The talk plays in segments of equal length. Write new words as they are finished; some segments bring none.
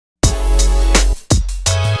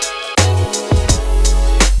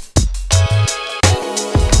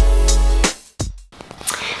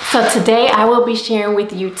So today I will be sharing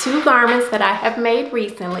with you two garments that I have made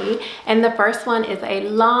recently, and the first one is a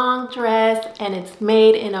long dress and it's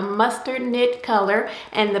made in a mustard knit color,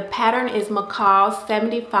 and the pattern is Mccalls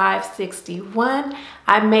 7561.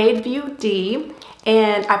 I made view D,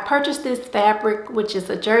 and I purchased this fabric, which is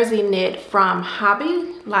a jersey knit, from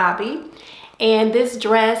Hobby Lobby, and this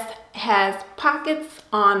dress has pockets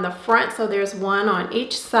on the front, so there's one on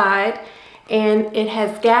each side. And it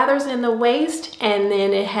has gathers in the waist, and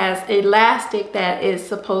then it has elastic that is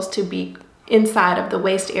supposed to be inside of the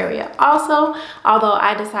waist area. Also, although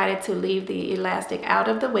I decided to leave the elastic out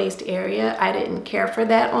of the waist area, I didn't care for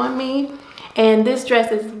that on me. And this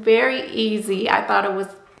dress is very easy. I thought it was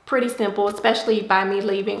pretty simple, especially by me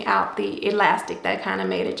leaving out the elastic. That kind of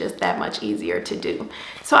made it just that much easier to do.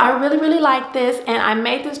 So I really like this, and I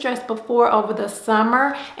made this dress before over the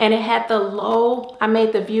summer, and it had the low, I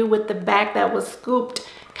made the view with the back that was scooped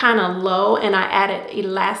kind of low, and I added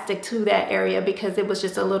elastic to that area because it was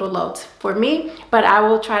just a little low for me. But I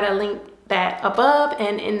will try to link that above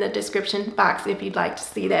and in the description box if you'd like to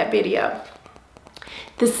see that video.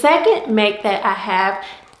 The second make that I have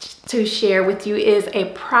to share with you is a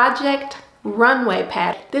project runway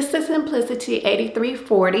pad. This is Simplicity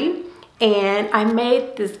 8340, and I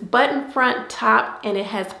made this button front top, and it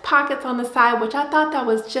has pockets on the side, which I thought that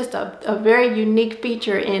was just a very unique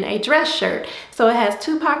feature in a dress shirt. So it has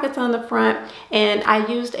two pockets on the front, and I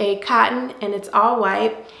used a cotton, and it's all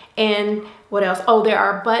white. And what else? Oh, there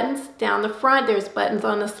are buttons down the front, there's buttons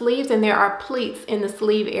on the sleeves, and there are pleats in the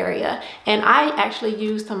sleeve area. And I actually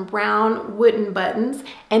used some brown wooden buttons.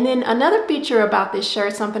 And then another feature about this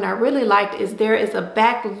shirt, something I really liked, is there is a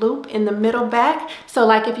back loop in the middle back. So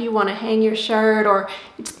like if you want to hang your shirt, or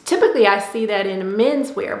typically I see that in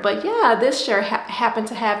menswear, but yeah, this shirt happened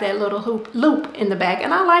to have that little loop in the back,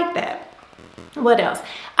 and I like that. What else?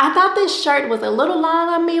 I thought this shirt was a little long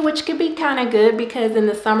on me, which could be kind of good because in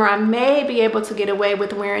the summer I may be able to get away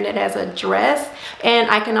with wearing it as a dress, and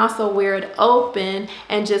I can also wear it open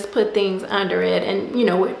and just put things under it, and you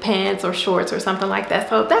know, with pants or shorts or something like that.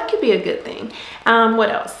 So that could be a good thing. What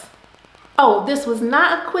else? Oh, this was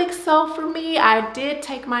not a quick sew for me. I did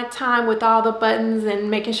take my time with all the buttons and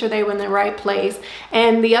making sure they were in the right place.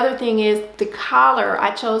 And the other thing is the collar.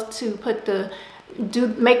 I chose to put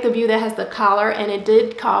make the view that has the collar, and it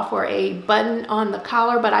did call for a button on the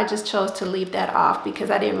collar, but I just chose to leave that off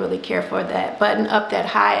because I didn't really care for that button up that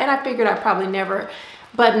high, and I figured I'd probably never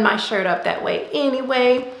button my shirt up that way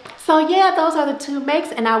anyway. So yeah, those are the two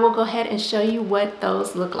makes, and I will go ahead and show you what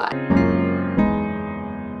those look like.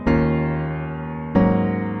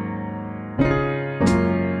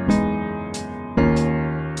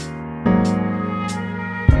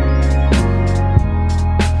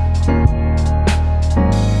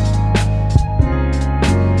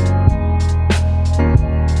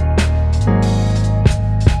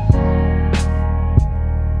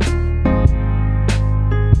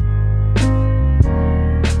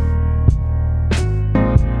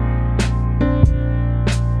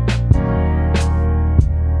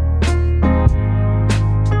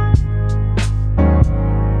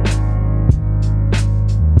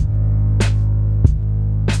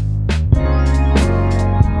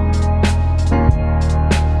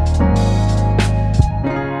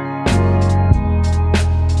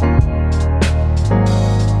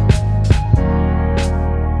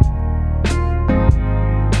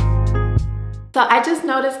 So I just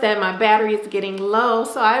noticed that my battery is getting low,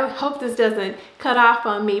 so I hope this doesn't cut off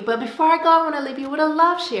on me. But before I go, I want to leave you with a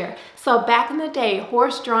love share. So back in the day,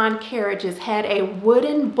 horse-drawn carriages had a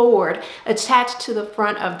wooden board attached to the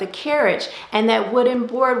front of the carriage, and that wooden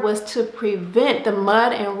board was to prevent the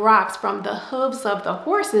mud and rocks from the hooves of the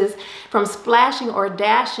horses from splashing or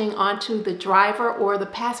dashing onto the driver or the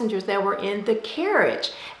passengers that were in the carriage.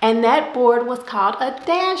 And that board was called a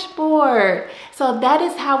dashboard. So that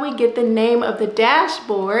is how we get the name of the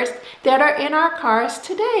dashboards that are in our cars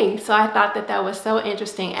today. So I thought that that was so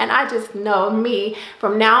interesting, and I just know me,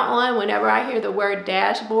 from now on, whenever I hear the word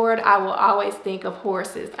dashboard, I will always think of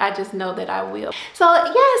horses. I just know that I will. So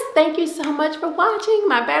yes, thank you so much for watching.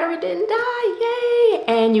 My battery didn't die, yay!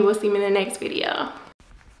 And you will see me in the next video.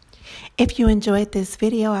 If you enjoyed this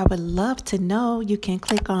video, I would love to know. You can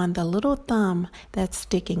click on the little thumb that's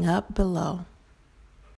sticking up below.